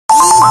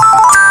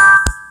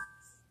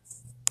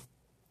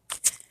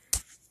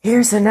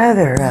Here's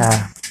another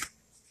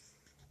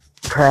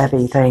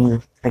crappy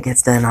thing that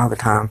gets done all the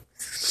time.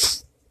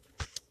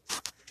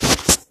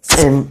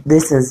 And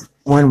this is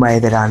one way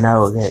that I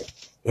know that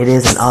it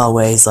isn't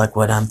always like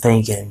what I'm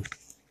thinking,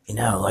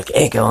 like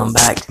echoing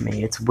back to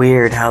me. It's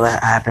weird how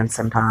that happens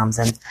sometimes.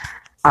 And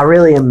I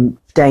really am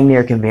dang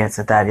near convinced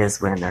that that is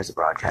when there's a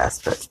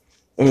broadcast. But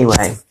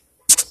anyway,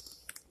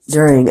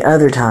 during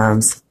other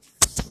times,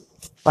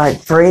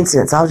 like for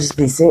instance, I'll just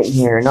be sitting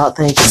here not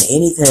thinking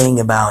anything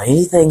about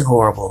anything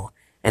horrible.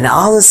 And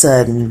all of a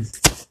sudden,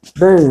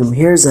 boom,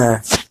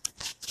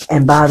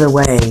 and by the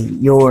way,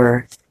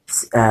 your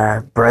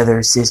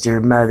brother,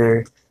 sister,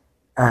 mother,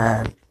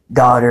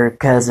 daughter,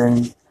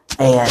 cousin,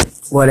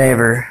 aunt,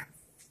 whatever,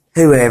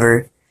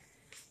 whoever,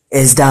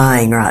 is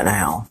dying right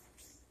now.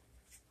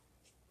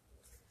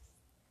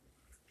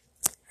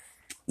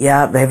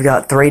 Yeah, they've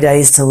got 3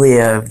 days to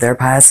live. They're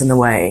passing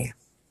away.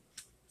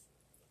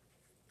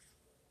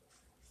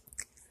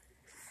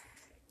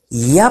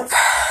 Yep.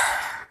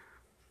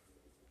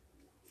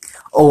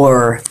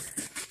 Or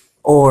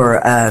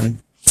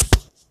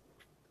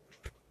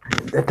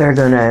that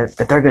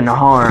they're gonna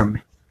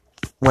harm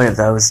one of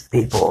those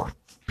people.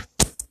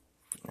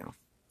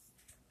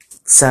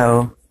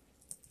 So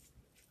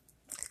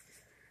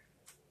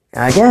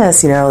I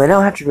guess, they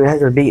don't have to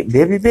be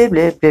blah, blah, blah,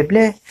 blah, blah,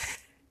 blah.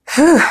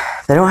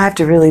 They don't have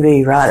to really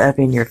be right up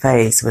in your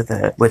face with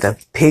a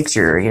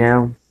picture,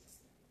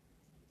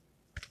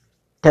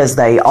 because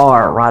they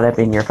are right up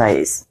in your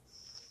face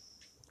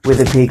with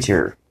a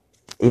picture,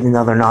 even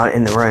though they're not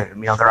in the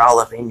room. They're all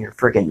up in your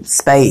friggin'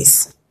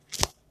 space.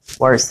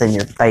 Worse than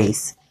your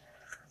face.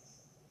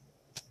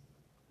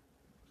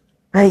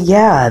 But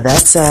yeah,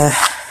 that's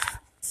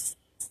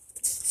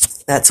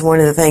one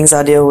of the things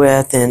I deal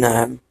with,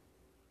 and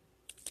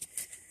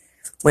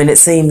when it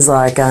seems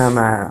like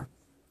I'm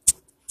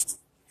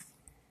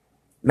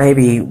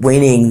maybe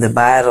winning the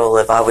battle,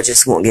 if I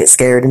won't get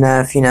scared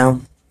enough,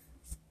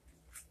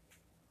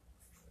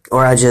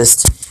 or I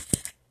just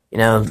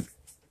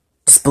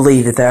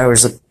believe that there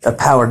was a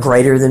power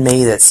greater than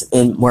me that's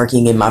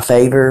working in my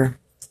favor,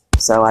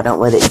 so I don't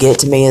let it get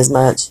to me as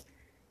much.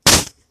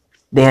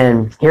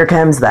 Then here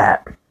comes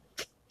that.